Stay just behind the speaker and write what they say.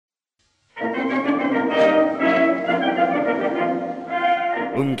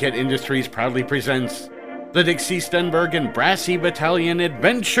Umket Industries proudly presents the Dixie Stenberg and Brassy Battalion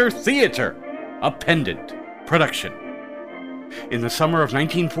Adventure Theater, a pendant production. In the summer of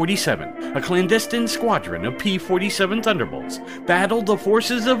 1947, a clandestine squadron of P-47 Thunderbolts battled the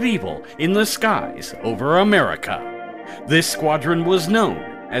forces of evil in the skies over America. This squadron was known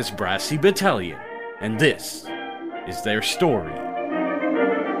as Brassy Battalion, and this is their story.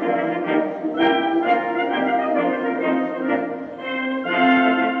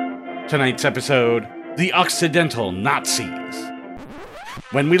 Tonight's episode, The Occidental Nazis.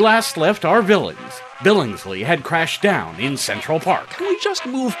 When we last left our villains, Billingsley had crashed down in Central Park. Can we just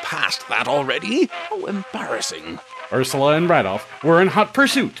move past that already? How embarrassing. Ursula and Radolf were in hot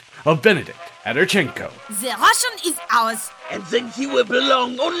pursuit of Benedict Adorchenko. The Russian is ours. And then he will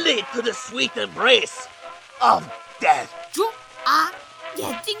belong only to the sweet embrace of death. You are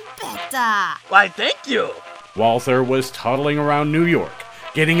getting better. Why, thank you. Walther was toddling around New York,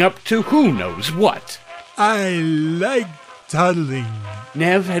 getting up to who knows what. I like toddling.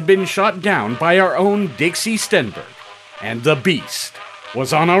 Nev had been shot down by our own Dixie Stenberg, and the Beast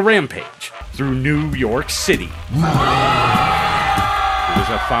was on a rampage through New York City. It was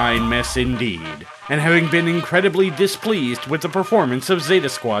a fine mess indeed, and having been incredibly displeased with the performance of Zeta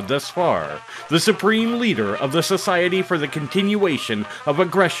Squad thus far, the supreme leader of the Society for the Continuation of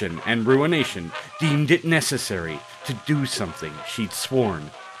Aggression and Ruination deemed it necessary to do something she'd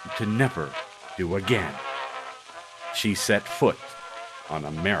sworn to never do again. She set foot on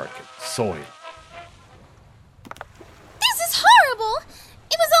American soil. This is horrible!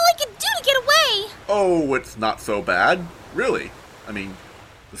 It was all I could do to get away! Oh, it's not so bad. Really. I mean,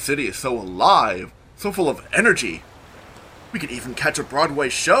 the city is so alive, so full of energy. We could even catch a Broadway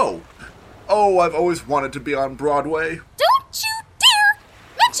show. Oh, I've always wanted to be on Broadway. Don't you dare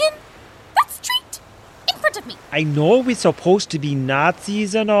mention that street in front of me! I know we're supposed to be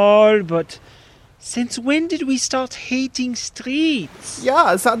Nazis and all, but since when did we start hating streets?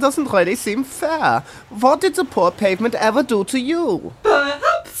 Yeah, that doesn't really seem fair. What did the poor pavement ever do to you?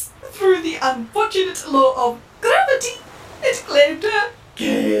 Perhaps through the unfortunate law of gravity, it claimed her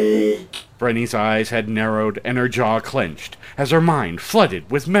cake. Brenny's eyes had narrowed and her jaw clenched as her mind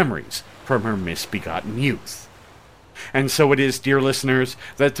flooded with memories from her misbegotten youth. And so it is, dear listeners,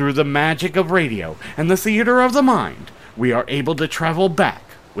 that through the magic of radio and the theater of the mind, we are able to travel back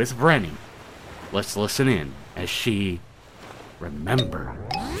with Brenny. Let's listen in as she remembers.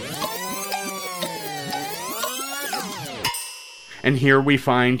 And here we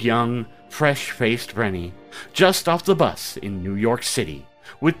find young, fresh-faced Brenny, just off the bus in New York City,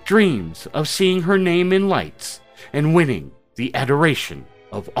 with dreams of seeing her name in lights and winning the adoration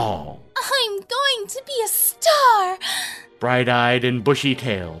of all. I'm going to be a star! Bright-eyed and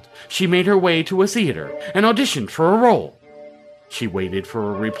bushy-tailed, she made her way to a theater and auditioned for a role. She waited for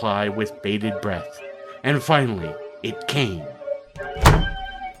a reply with bated breath, and finally, it came. Well,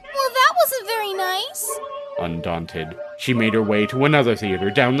 that wasn't very nice. Undaunted, she made her way to another theater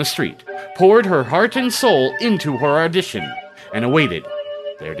down the street, poured her heart and soul into her audition, and awaited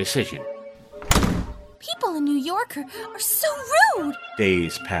their decision. People in New York are so rude.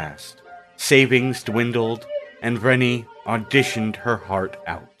 Days passed, savings dwindled, and Brenny auditioned her heart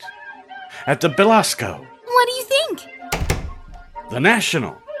out. At the Belasco. What do you think? The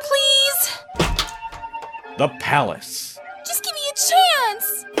National. Please? The Palace. Just give me a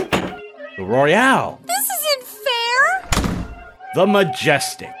chance. The Royale. This isn't fair. The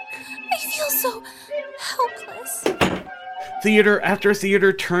Majestic. I feel so helpless. Theater after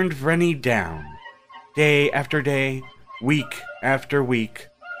theater turned Brenny down. Day after day, week after week.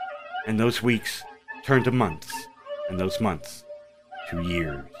 And those weeks turned to months, and those months to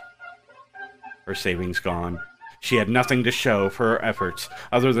years. Her savings gone. She had nothing to show for her efforts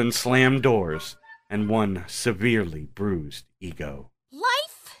other than slammed doors and one severely bruised ego.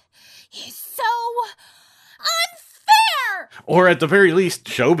 Life is so unfair! Or at the very least,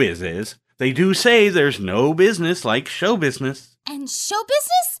 showbiz is. They do say there's no business like show business. And show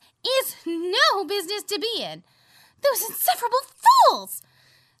business is no business to be in. Those insufferable fools!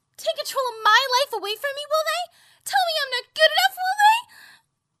 Take control of my life away from me, will they? Tell me I'm not good enough, will they?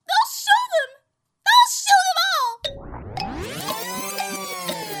 I'll show them! I'll show them all!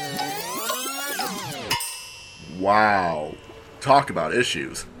 Wow. Talk about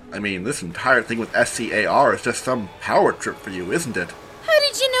issues. I mean, this entire thing with SCAR is just some power trip for you, isn't it? How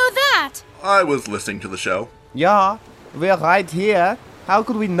did you know that? I was listening to the show. Yeah, we're right here. How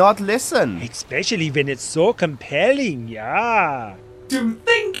could we not listen? Especially when it's so compelling, yeah. To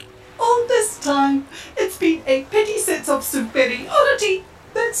think, all this time, it's been a petty sense of superiority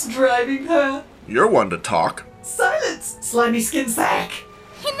that's driving her. You're one to talk. Silence, slimy skin sack.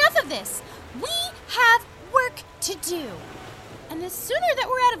 Enough of this. We have work to do. And the sooner that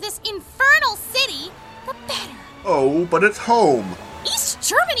we're out of this infernal city, the better. Oh, but it's home. East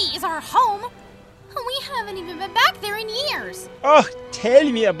Germany is our home. We haven't even been back there in years. Oh,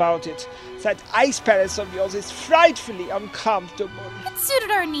 tell me about it. That ice palace of yours is frightfully uncomfortable. It suited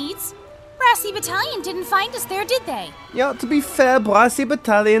our needs. Brassy Battalion didn't find us there, did they? Yeah, to be fair, Brassy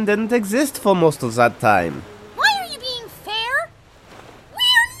Battalion didn't exist for most of that time. Why are you being fair?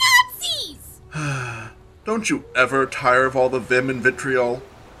 We're Nazis! Don't you ever tire of all the vim and vitriol?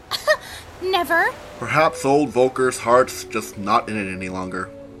 Never. Perhaps old Volker's heart's just not in it any longer.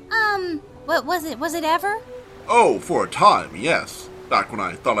 What was it? Was it ever? Oh, for a time, yes. Back when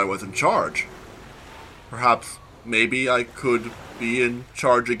I thought I was in charge. Perhaps, maybe I could be in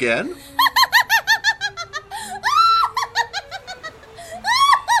charge again?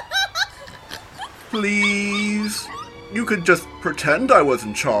 Please? You could just pretend I was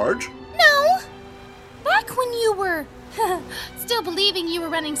in charge. No. Back when you were still believing you were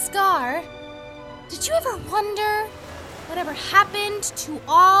running Scar, did you ever wonder whatever happened to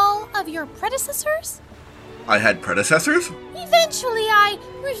all of your predecessors? I had predecessors? Eventually, I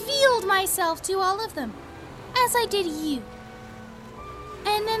revealed myself to all of them, as I did you.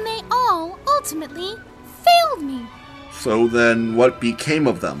 And then they all ultimately failed me. So then what became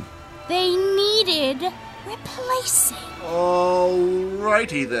of them? They needed replacing.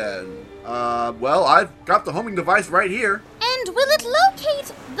 Alrighty then. Well, I've got the homing device right here. And will it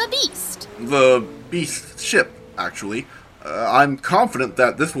locate the beast? The beast ship, actually. I'm confident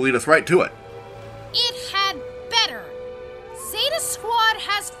that this will lead us right to it. It had better. Zeta Squad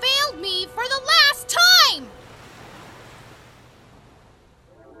has failed me for the last time!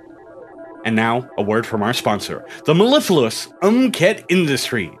 And now, a word from our sponsor, the mellifluous Umket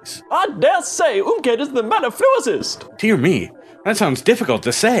Industries. I dare say Umket is the mellifluousest. Dear me, that sounds difficult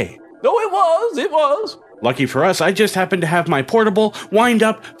to say. No, it was. Lucky for us, I just happen to have my portable,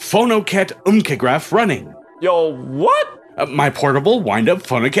 wind-up Phonoket Umkegraph running. Your what? My portable, wind-up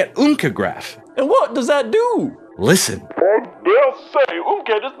Phonoket Umkegraph. And what does that do? Listen. I dare say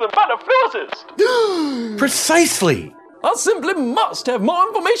Umket is the mellifluousest. Precisely. I simply must have more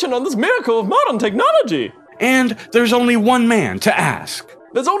information on this miracle of modern technology. And there's only one man to ask.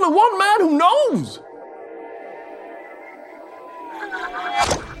 There's only one man who knows.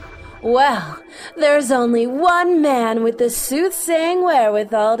 Well, there's only one man with the soothsaying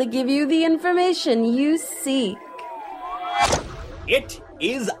wherewithal to give you the information you seek. It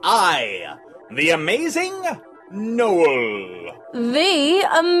is I, the amazing Noel. The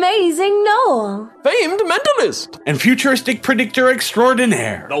amazing Noel. Famed mentalist. And futuristic predictor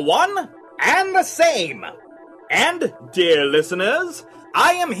extraordinaire. The one and the same. And, dear listeners,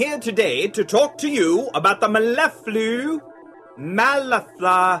 I am here today to talk to you about the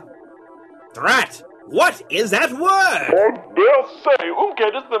Drat! What is that word? I dare say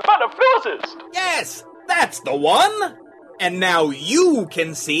Umket is the mellifluousest. Yes, that's the one. And now you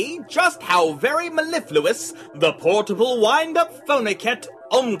can see just how very mellifluous the portable wind-up Phonoket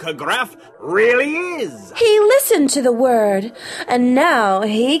Umkegraph really is. He listened to the word, and now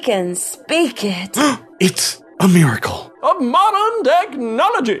he can speak it. It's a miracle. Of modern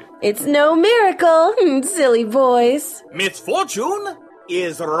technology. It's no miracle, silly boys. Misfortune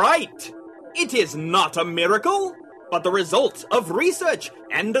is right. It is not a miracle, but the result of research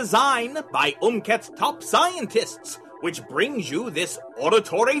and design by Umket's top scientists, which brings you this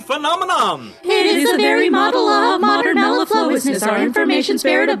auditory phenomenon. It is the very model of modern mellifluousness. Our information's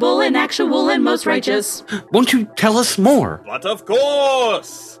veritable and actual and most righteous. Won't you tell us more? But of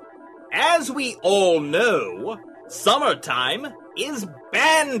course! As we all know, summertime is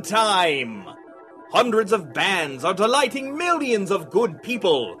band time. Hundreds of bands are delighting millions of good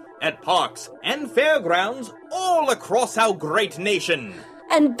people at parks and fairgrounds all across our great nation.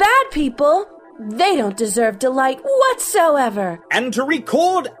 And bad people, they don't deserve delight whatsoever. And to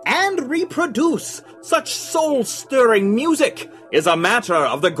record and reproduce such soul-stirring music is a matter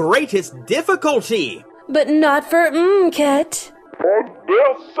of the greatest difficulty. But not for Umket. I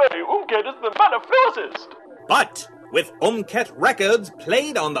dare say Umket is the mellifluousest. But with Umket records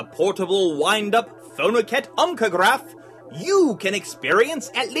played on the portable wind-up Phonoket Umkegraph, you can experience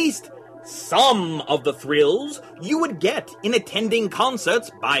at least some of the thrills you would get in attending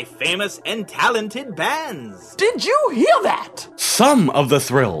concerts by famous and talented bands. Did you hear that? Some of the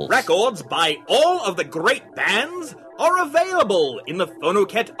thrills. Records by all of the great bands are available in the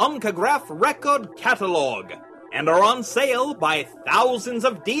Phonoket Umkegraph record catalog and are on sale by thousands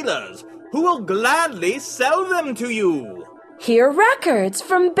of dealers who will gladly sell them to you. hear records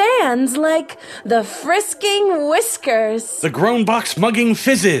from bands like the Frisking Whiskers, the Grown Box Mugging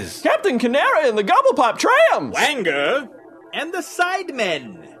Fizzes, Captain Canary and the Gobblepipe Trams, Wanger and the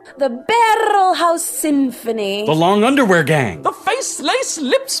Sidemen, the Barrel House Symphony, the Long Underwear Gang, the Face Lace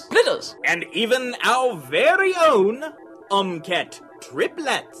Lip Splitters, and even our very own Umket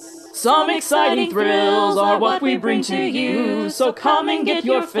Triplets. Some exciting thrills are what we bring to you, so come and get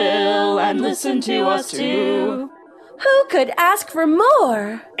your fill and listen to us too. Who could ask for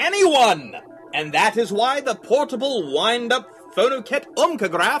more? Anyone! And that is why the portable wind-up Phonoket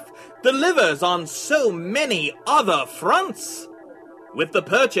Umkograph delivers on so many other fronts. With the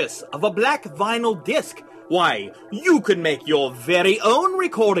purchase of a black vinyl disc, why, you can make your very own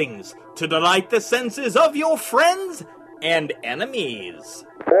recordings to delight the senses of your friends and enemies.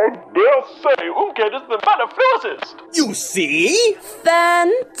 I dare say Umket is the mellifluousist. You see?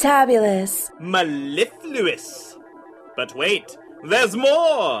 Fantabulous. Mellifluous. But wait, there's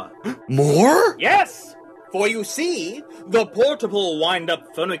more. More? Yes, for you see, the portable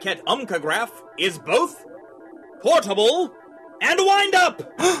wind-up Phonoket Umkograph is both portable and wind-up.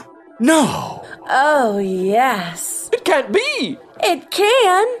 No. Oh, yes. It can't be. It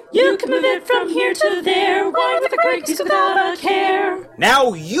can. You can move it from here to there, wind with a great ease without a care.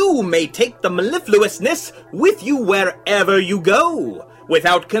 Now you may take the mellifluousness with you wherever you go,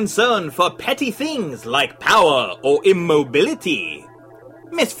 without concern for petty things like power or immobility.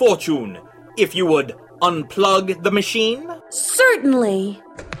 Miss Fortune, if you would unplug the machine? Certainly.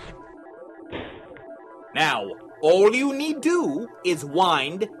 Now, all you need do is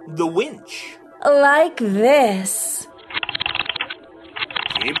wind the winch. Like this.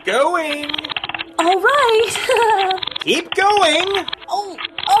 Keep going. All right. Keep going. Oh,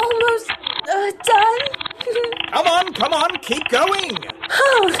 almost done. Come on, keep going.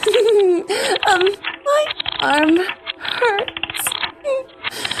 Oh, my arm hurts.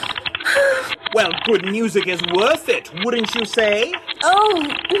 Well, good music is worth it, wouldn't you say? Oh,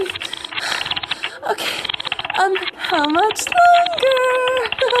 okay. How much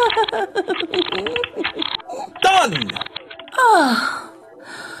longer? Done! Oh.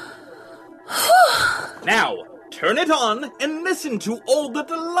 Now, turn it on and listen to all the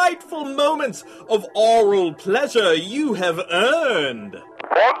delightful moments of oral pleasure you have earned.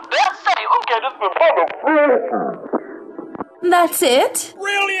 That's it?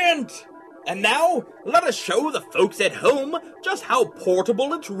 Brilliant! And now, let us show the folks at home just how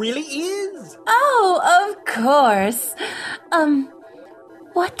portable it really is. Oh, of course.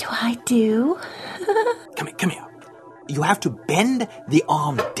 What do I do? Come here. You have to bend the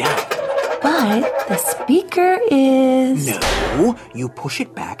arm down. But the speaker is... No, you push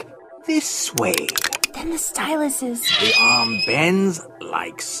it back this way. Then the stylus is... The arm bends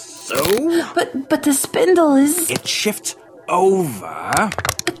like so. But the spindle is... It shifts over.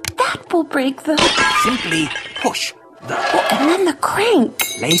 That will break the... Simply push the... Oh, and then the crank.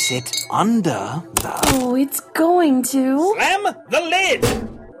 Place it under the... Oh, it's going to... Slam the lid!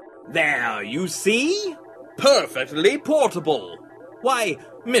 There, you see? Perfectly portable. Why,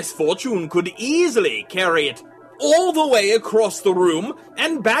 Miss Fortune could easily carry it all the way across the room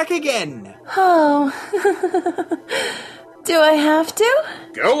and back again. Oh. Do I have to?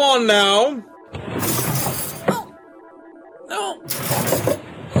 Go on now. Oh.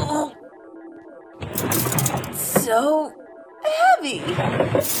 Oh. So heavy.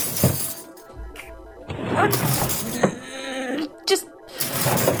 Just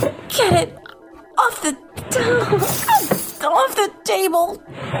get it off the table.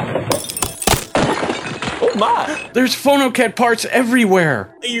 Oh my! There's Phonoket parts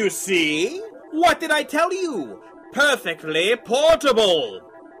everywhere. You see? What did I tell you? Perfectly portable.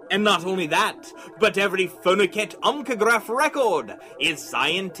 And not only that, but every Phonoket Umkograph record is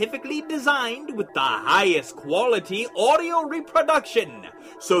scientifically designed with the highest quality audio reproduction,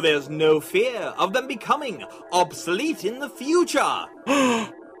 so there's no fear of them becoming obsolete in the future.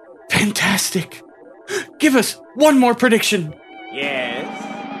 Fantastic. Give us one more prediction. Yes.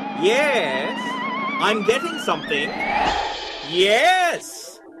 I'm getting something.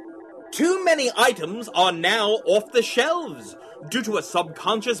 Yes. Too many items are now off the shelves due to a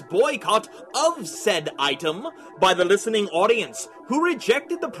subconscious boycott of said item by the listening audience who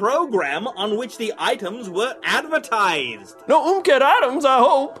rejected the program on which the items were advertised. No Umket items, I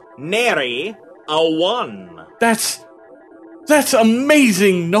hope. Nary a one. That's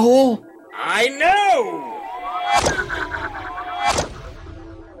amazing, Noel. I know!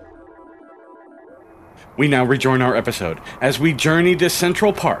 We now rejoin our episode as we journey to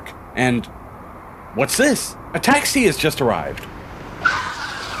Central Park, and what's this? A taxi has just arrived.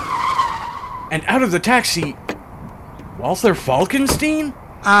 And out of the taxi Walther Falkenstein?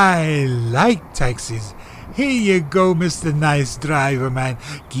 I like taxis. Here you go, Mr. Nice Driver Man.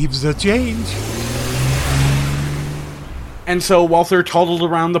 Keep the change. And so Walther toddled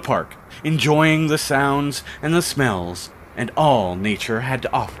around the park, enjoying the sounds and the smells and all nature had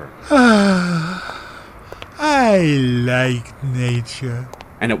to offer. I like nature.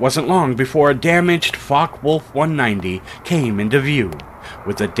 And it wasn't long before a damaged Focke-Wulf 190 came into view,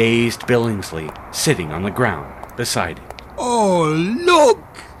 with a dazed Billingsley sitting on the ground beside it. Oh, look!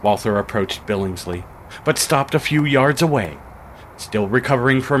 Walther approached Billingsley, but stopped a few yards away. Still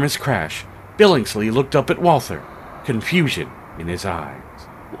recovering from his crash, Billingsley looked up at Walther, confusion in his eyes.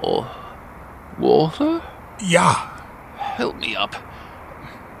 Walther? Yeah. Help me up.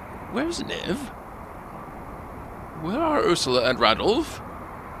 Where's Nev? Where are Ursula and Radolf?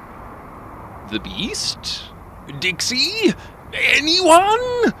 The Beast? Dixie?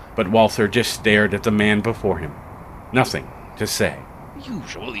 Anyone? But Walther just stared at the man before him. Nothing to say.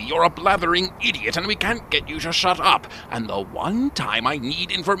 Usually you're a blathering idiot and we can't get you to shut up. And the one time I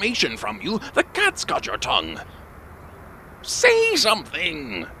need information from you, the cat's got your tongue. Say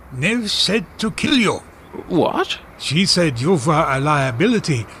something! Nev said to kill you. What? She said you were a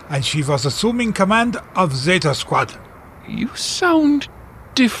liability and she was assuming command of Zeta Squad. You sound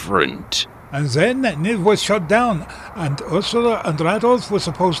different. And then Nev was shot down, and Ursula and Radolf were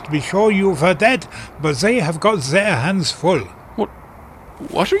supposed to be sure you were dead, but they have got their hands full.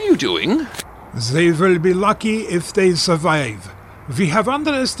 What are you doing? They will be lucky if they survive. We have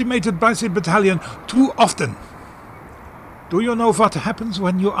underestimated Brassy Battalion too often. Do you know what happens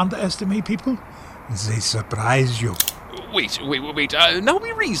when you underestimate people? They surprise you. Wait. Now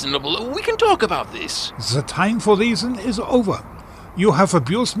be reasonable. We can talk about this. The time for reason is over. You have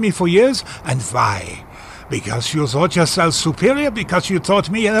abused me for years, and why? Because you thought yourself superior? Because you thought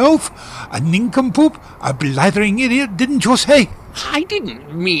me an oaf? A nincompoop? A blathering idiot, didn't you say? I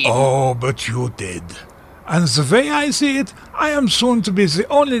didn't mean... Oh, but you did. And the way I see it, I am soon to be the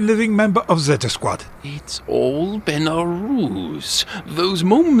only living member of Zeta Squad. It's all been a ruse. Those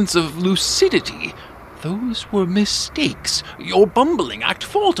moments of lucidity, those were mistakes. Your bumbling act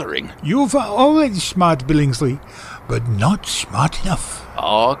faltering. You were always smart, Billingsley, but not smart enough.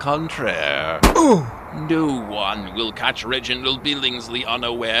 Au contraire. Oh! No one will catch Reginald Billingsley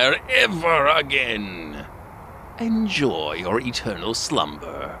unaware ever again. Enjoy your eternal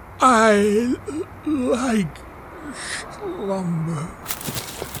slumber. I like slumber.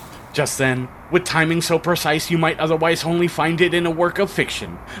 Just then, with timing so precise you might otherwise only find it in a work of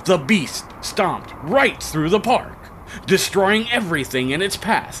fiction, the beast stomped right through the park, destroying everything in its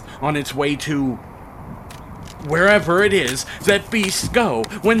path on its way to wherever it is that beasts go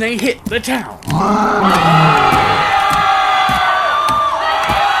when they hit the town.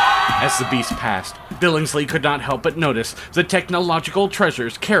 As the beast passed, Billingsley could not help but notice the technological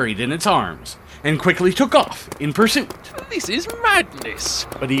treasures carried in its arms, and quickly took off in pursuit. This is madness!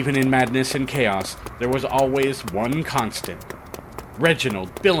 But even in madness and chaos, there was always one constant.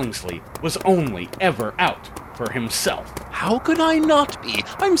 Reginald Billingsley was only ever out for himself. How could I not be?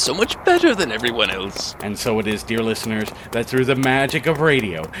 I'm so much better than everyone else. And so it is, dear listeners, that through the magic of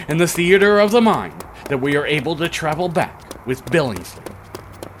radio and the theater of the mind, that we are able to travel back with Billingsley.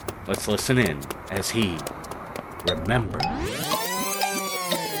 Let's listen in as he remembers.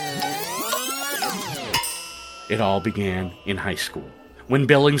 It all began in high school, when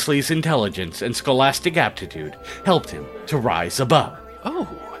Billingsley's intelligence and scholastic aptitude helped him to rise above. Oh,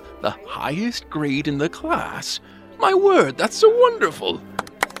 the highest grade in the class. My word, that's so wonderful.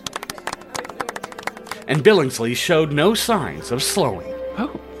 And Billingsley showed no signs of slowing.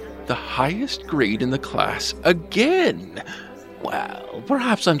 Oh, the highest grade in the class again. Well,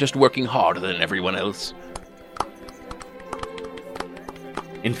 perhaps I'm just working harder than everyone else.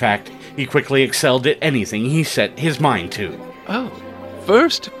 In fact, he quickly excelled at anything he set his mind to. Oh,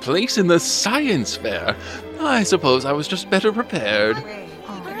 first place in the science fair. I suppose I was just better prepared.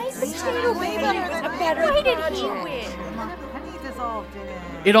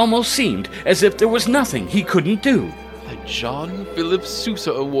 It almost seemed as if there was nothing he couldn't do. The John Philip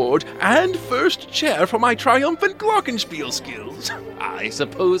Sousa Award and first chair for my triumphant glockenspiel skills. I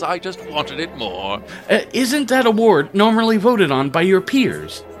suppose I just wanted it more. Isn't that award normally voted on by your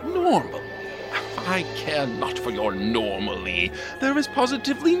peers? Normal? I care not for your normally. There is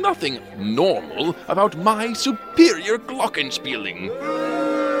positively nothing normal about my superior glockenspieling.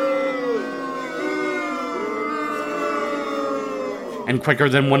 And quicker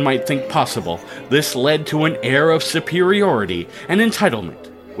than one might think possible, this led to an air of superiority and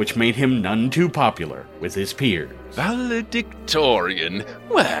entitlement, which made him none too popular with his peers. Valedictorian?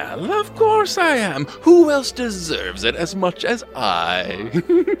 Well, of course I am. Who else deserves it as much as I?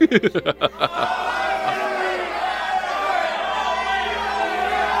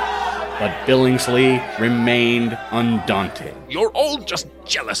 But Billingsley remained undaunted. You're all just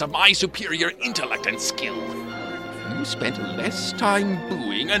jealous of my superior intellect and skill. If you spent less time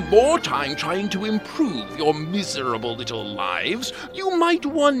booing and more time trying to improve your miserable little lives, you might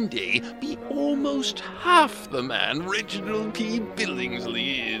one day be almost half the man Reginald P.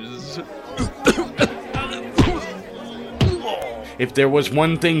 Billingsley is. If there was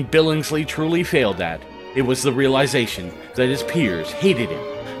one thing Billingsley truly failed at, it was the realization that his peers hated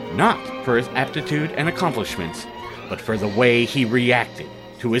him, not for his aptitude and accomplishments, but for the way he reacted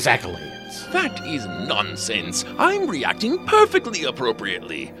to his accolades. That is nonsense. I'm reacting perfectly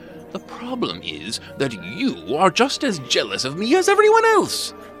appropriately. The problem is that you are just as jealous of me as everyone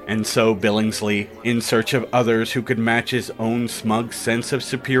else. And so Billingsley, in search of others who could match his own smug sense of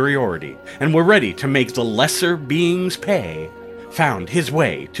superiority and were ready to make the lesser beings pay, found his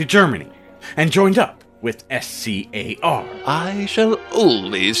way to Germany and joined up with SCAR. I shall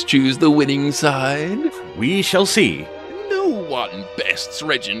always choose the winning side. We shall see. No one bests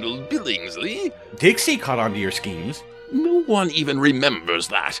Reginald Billingsley. Dixie caught on to your schemes. No one even remembers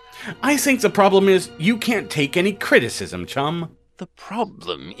that. I think the problem is you can't take any criticism, chum. The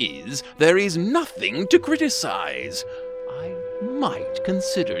problem is there is nothing to criticize. I might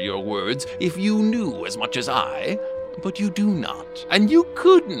consider your words if you knew as much as I, but you do not, and you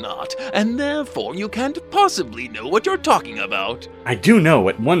could not, and therefore you can't possibly know what you're talking about. I do know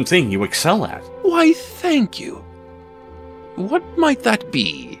at one thing you excel at. Why, thank you. What might that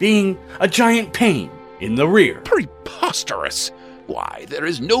be? Being a giant pain in the rear. Preposterous! Why, there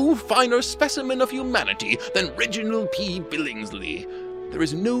is no finer specimen of humanity than Reginald P. Billingsley. There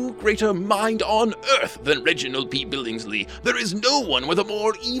is no greater mind on earth than Reginald P. Billingsley. There is no one with a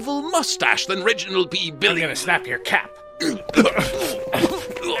more evil mustache than Reginald P. Billingsley. I'm gonna snap your cap.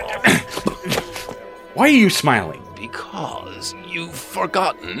 Why are you smiling? Because you've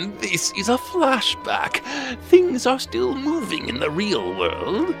forgotten this is a flashback. Things are still moving in the real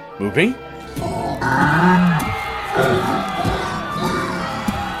world. Moving?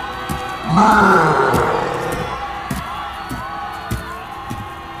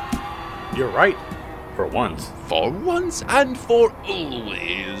 You're right. For once. For once and for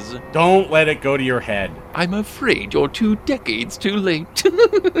always. Don't let it go to your head. I'm afraid you're 2 decades too late.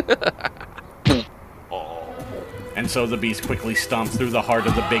 And so the beast quickly stomped through the heart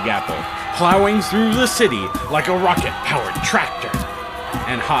of the Big Apple, plowing through the city like a rocket-powered tractor.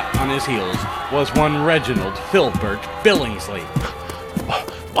 And hot on his heels was one Reginald Filbert Billingsley.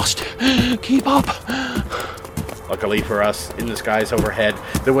 Must keep up. Luckily for us, in the skies overhead,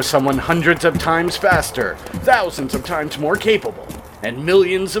 there was someone hundreds of times faster, thousands of times more capable, and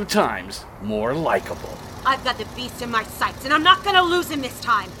millions of times more likable. I've got the beast in my sights, and I'm not gonna lose him this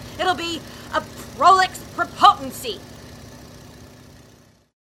time. It'll be a prolix prepotency.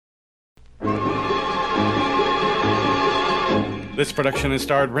 This production has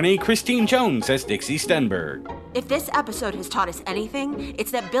starred Renee Christine Jones as Dixie Stenberg. If this episode has taught us anything,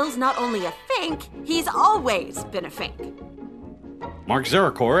 it's that Bill's not only a fink, he's always been a fink. Mark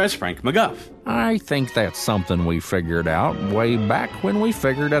Zeracor as Frank McGuff. I think that's something we figured out way back when we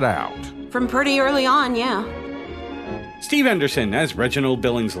figured it out. From pretty early on, yeah. Steve Anderson as Reginald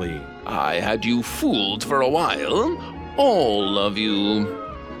Billingsley. I had you fooled for a while. All of you.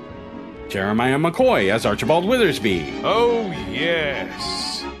 Jeremiah McCoy as Archibald Withersby. Oh,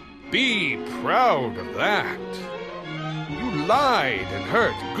 yes. Be proud of that. You lied and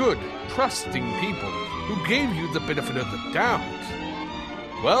hurt good, trusting people who gave you the benefit of the doubt.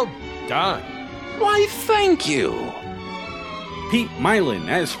 Well done. Why, thank you. Pete Mylan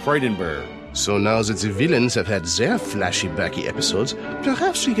as Freudenberg. So now that the villains have had their flashy-backy episodes,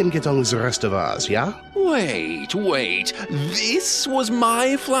 perhaps we can get on with the rest of ours, yeah? Wait. This was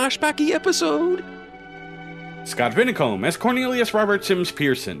my flashbacky episode? Scott Vinicombe as Cornelius Robert Sims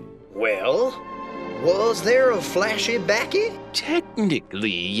Pearson. Well, was there a flashy backy? Technically,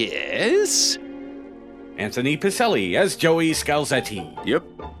 yes. Anthony Piselli as Joey Scalzetti. Yep,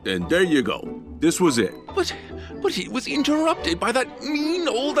 and there you go. This was it. But it was interrupted by that mean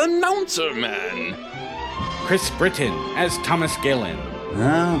old announcer man. Chris Britton as Thomas Galen.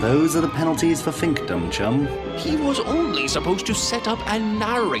 Those are the penalties for finkdom, chum. He was only supposed to set up and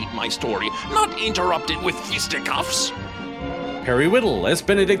narrate my story, not interrupt it with fisticuffs. Perry Whittle as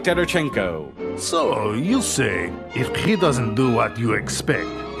Benedict Edorchenko. So, you say, if he doesn't do what you expect,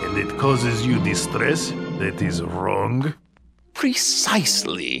 and it causes you distress, that is wrong?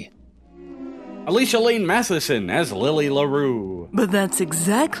 Precisely. Alicia Lane Matheson as Lily LaRue. But that's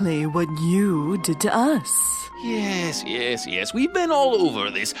exactly what you did to us. Yes. We've been all over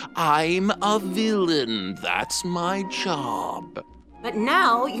this. I'm a villain. That's my job. But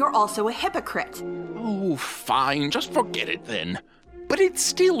now you're also a hypocrite. Oh, fine. Just forget it then. But it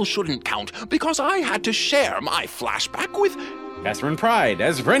still shouldn't count, because I had to share my flashback with... Catherine Pride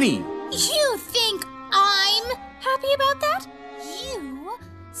as Vrenny. You think I'm happy about that? You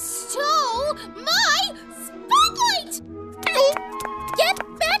stole my spotlight! Get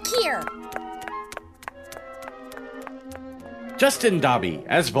back here! Justin Dobby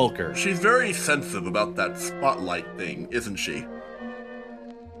as Volker. She's very sensitive about that spotlight thing, isn't she?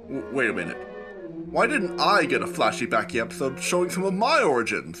 Wait a minute. Why didn't I get a flashy backy episode showing some of my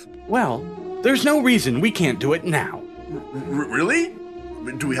origins? Well, there's no reason we can't do it now. Really?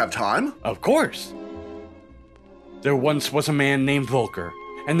 Do we have time? Of course. There once was a man named Volker,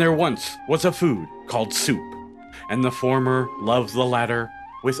 and there once was a food called soup, and the former loved the latter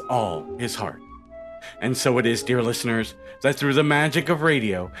with all his heart. And so it is, dear listeners, that through the magic of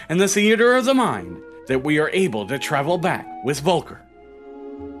radio and the theater of the mind, that we are able to travel back with Volker.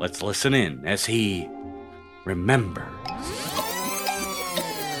 Let's listen in as he remembers.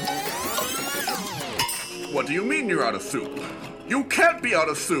 What do you mean you're out of soup? You can't be out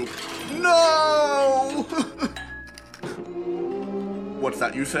of soup! No! What's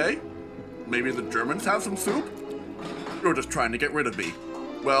that you say? Maybe the Germans have some soup? You're just trying to get rid of me.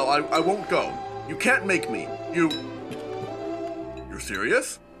 Well, I won't go. You can't make me. You're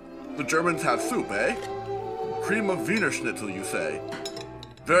serious? The Germans have soup, eh? Cream of Wiener Schnitzel, you say?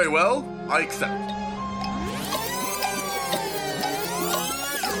 Very well, I accept.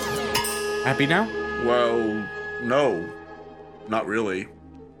 Happy now? Well, no. Not really.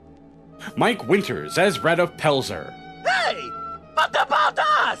 Mike Winters as Radolf Pelzer. Hey! What about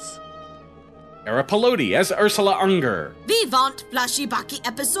us? Era Pelodi as Ursula Unger. We want Flashy Bucky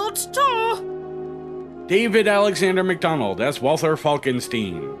episodes too. David Alexander MacDonald as Walther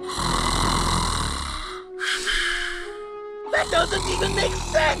Falkenstein. That doesn't even make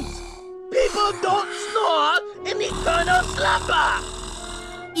sense! People don't snore in eternal slumber!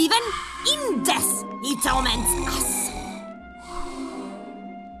 Even in death, he torments us.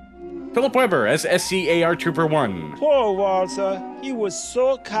 Philip Weber as SCAR Trooper 1. Poor Walter, he was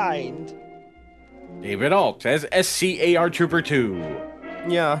so kind. David Alt as SCAR Trooper 2.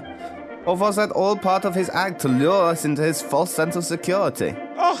 Yeah. Or was that all part of his act to lure us into his false sense of security?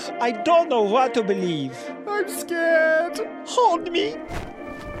 Oh, I don't know what to believe. I'm scared. Hold me.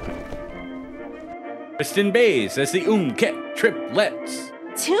 Kristen Bays as the Ket Triplets.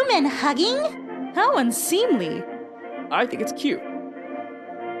 Two men hugging? How unseemly. I think it's cute.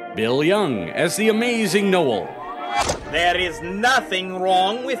 Bill Young as the Amazing Noel. There is nothing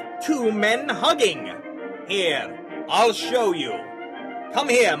wrong with two men hugging. Here, I'll show you. Come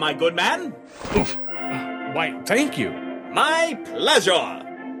here, my good man. Oof. Why, thank you. My pleasure.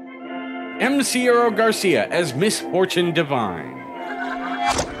 M. Sierra Garcia as Misfortune Divine.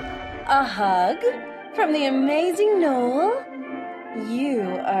 A hug from the Amazing Noel? You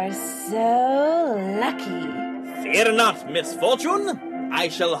are so lucky. Fear not, Misfortune. I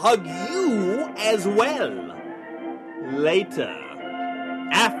shall hug you as well. Later.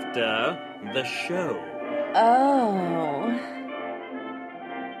 After the show. Oh.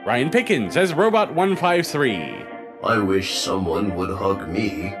 Ryan Pickens as Robot 153. I wish someone would hug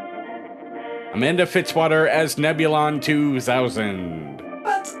me. Amanda Fitzwater as Nebulon 2000.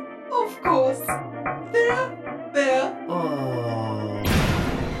 But, of course, there. Oh.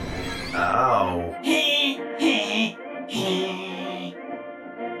 Ow.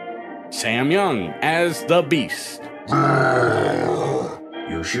 Sam Young as the Beast.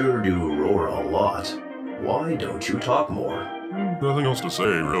 You sure do roar a lot. Why don't you talk more? Nothing else to say,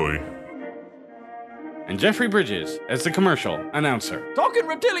 really. And Jeffrey Bridges as the commercial announcer. Talking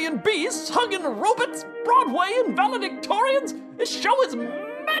reptilian beasts, hugging robots, Broadway and valedictorians. This show is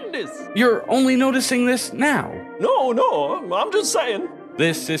madness. You're only noticing this now. No, I'm just saying.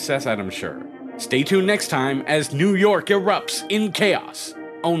 This is Seth Adams Sure. Stay tuned next time as New York erupts in chaos.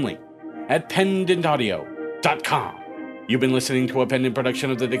 Only at pendantaudio.com. You've been listening to a pendant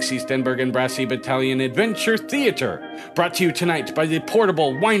production of the Dixie Stenberg and Brassy Battalion Adventure Theater, brought to you tonight by the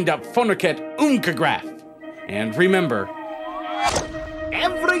portable wind-up Phonoket Umkograph. And remember,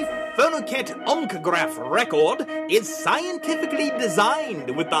 every Phonoket Umkograph record is scientifically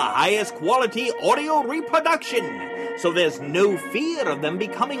designed with the highest quality audio reproduction, so there's no fear of them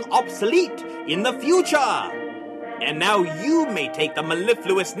becoming obsolete in the future. And now you may take the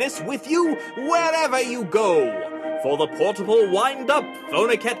mellifluousness with you wherever you go. For the portable wind-up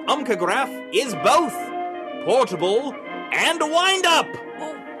phonoket umcograph is both portable and wind-up.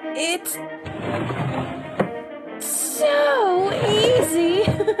 It's so easy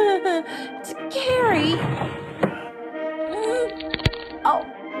to carry.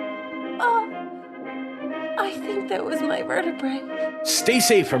 I think that was my vertebrae. Stay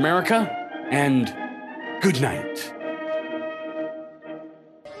safe, America, and good night.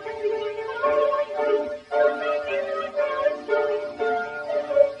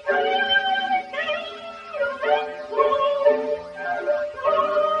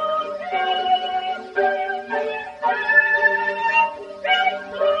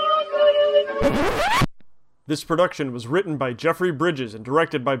 This production was written by Jeffrey Bridges and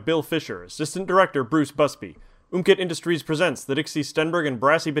directed by Bill Fisher, assistant director Bruce Busby. Umket Industries presents the Dixie Stenberg and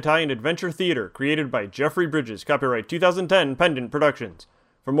Brassy Battalion Adventure Theater, created by Jeffrey Bridges, copyright 2010 Pendant Productions.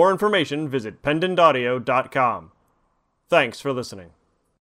 For more information, visit pendantaudio.com. Thanks for listening.